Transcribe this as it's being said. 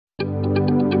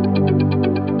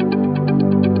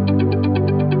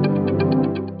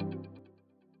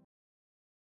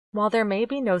While there may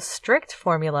be no strict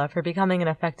formula for becoming an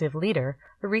effective leader,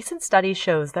 a recent study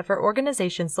shows that for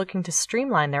organizations looking to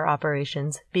streamline their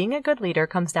operations, being a good leader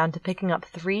comes down to picking up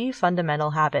 3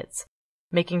 fundamental habits: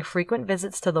 making frequent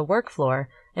visits to the work floor,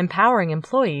 empowering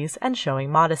employees, and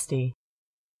showing modesty.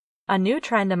 A new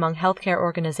trend among healthcare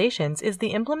organizations is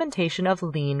the implementation of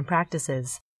lean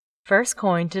practices. First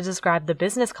coined to describe the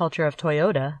business culture of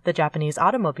Toyota, the Japanese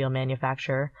automobile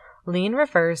manufacturer, lean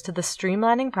refers to the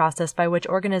streamlining process by which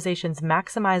organizations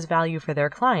maximize value for their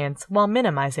clients while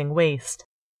minimizing waste.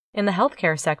 In the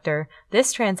healthcare sector,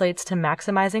 this translates to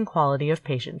maximizing quality of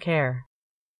patient care.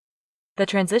 The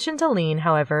transition to lean,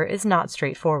 however, is not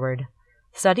straightforward.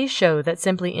 Studies show that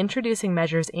simply introducing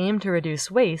measures aimed to reduce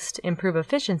waste, improve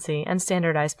efficiency, and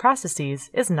standardize processes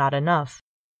is not enough.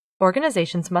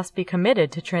 Organizations must be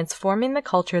committed to transforming the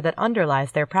culture that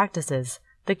underlies their practices,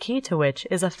 the key to which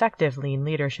is effective lean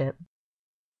leadership.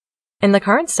 In the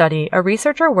current study, a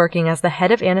researcher working as the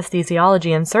head of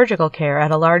anesthesiology and surgical care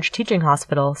at a large teaching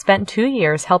hospital spent 2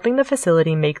 years helping the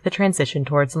facility make the transition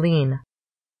towards lean.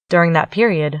 During that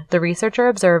period, the researcher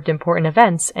observed important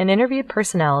events and interviewed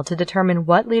personnel to determine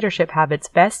what leadership habits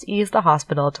best ease the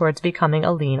hospital towards becoming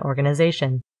a lean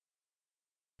organization.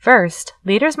 First,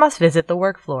 leaders must visit the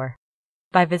work floor.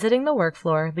 By visiting the work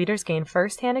floor, leaders gain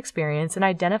first-hand experience in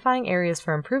identifying areas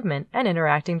for improvement and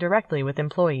interacting directly with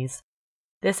employees.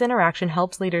 This interaction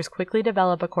helps leaders quickly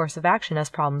develop a course of action as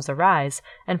problems arise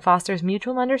and fosters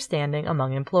mutual understanding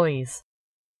among employees.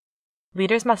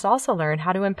 Leaders must also learn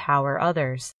how to empower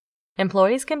others.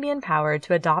 Employees can be empowered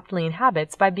to adopt lean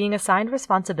habits by being assigned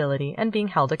responsibility and being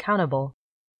held accountable.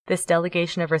 This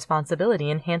delegation of responsibility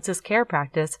enhances care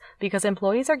practice because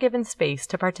employees are given space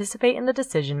to participate in the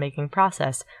decision-making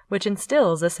process, which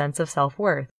instills a sense of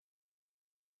self-worth.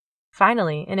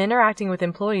 Finally, in interacting with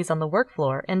employees on the work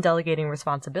floor and delegating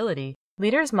responsibility,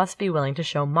 leaders must be willing to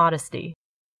show modesty.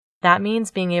 That means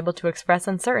being able to express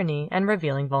uncertainty and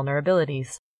revealing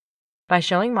vulnerabilities. By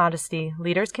showing modesty,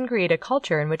 leaders can create a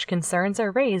culture in which concerns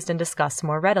are raised and discussed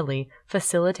more readily,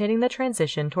 facilitating the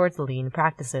transition towards lean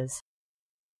practices.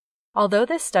 Although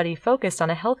this study focused on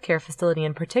a healthcare facility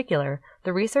in particular,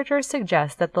 the researchers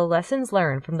suggest that the lessons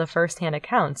learned from the first-hand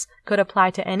accounts could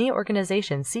apply to any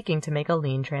organization seeking to make a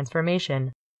lean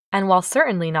transformation. And while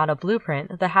certainly not a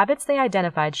blueprint, the habits they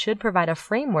identified should provide a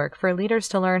framework for leaders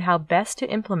to learn how best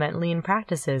to implement lean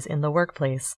practices in the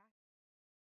workplace.